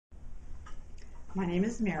My name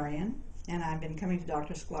is Marion, and I've been coming to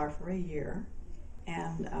Dr. Sklar for a year.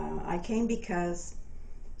 And I came because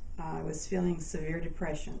I was feeling severe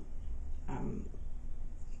depression. Um,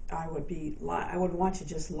 I would want to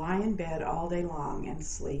just lie in bed all day long and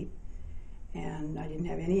sleep, and I didn't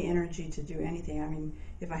have any energy to do anything. I mean,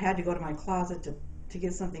 if I had to go to my closet to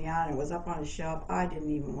get something out and it was up on a shelf, I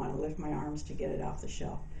didn't even want to lift my arms to get it off the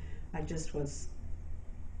shelf. I just was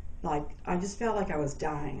I just felt like I was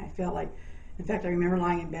dying. I felt like, in fact, I remember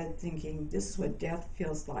lying in bed thinking, this is what death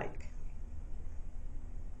feels like.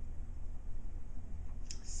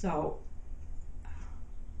 So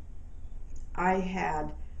I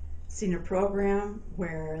had seen a program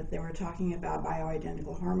where they were talking about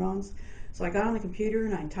bioidentical hormones. So I got on the computer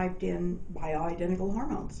and I typed in bioidentical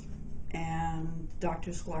hormones. And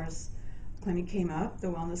Dr. Sklar's clinic came up, the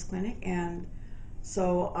wellness clinic, and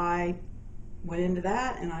so I went into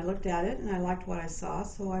that and I looked at it and I liked what I saw,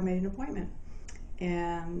 so I made an appointment.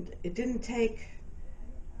 And it didn't take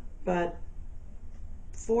but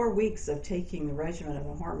 4 weeks of taking the regimen of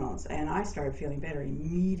the hormones, and I started feeling better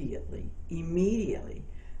immediately. Immediately.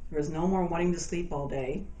 There was no more wanting to sleep all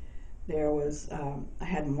day. I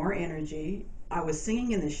had more energy. I was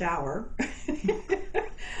singing in the shower.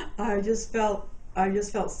 I just felt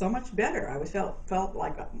so much better. Felt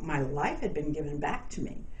like my life had been given back to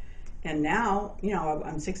me. And now,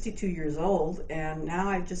 I'm 62 years old, and now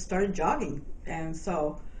I just started jogging. And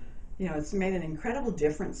so, it's made an incredible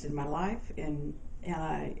difference in my life, and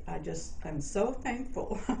I'm so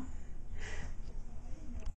thankful.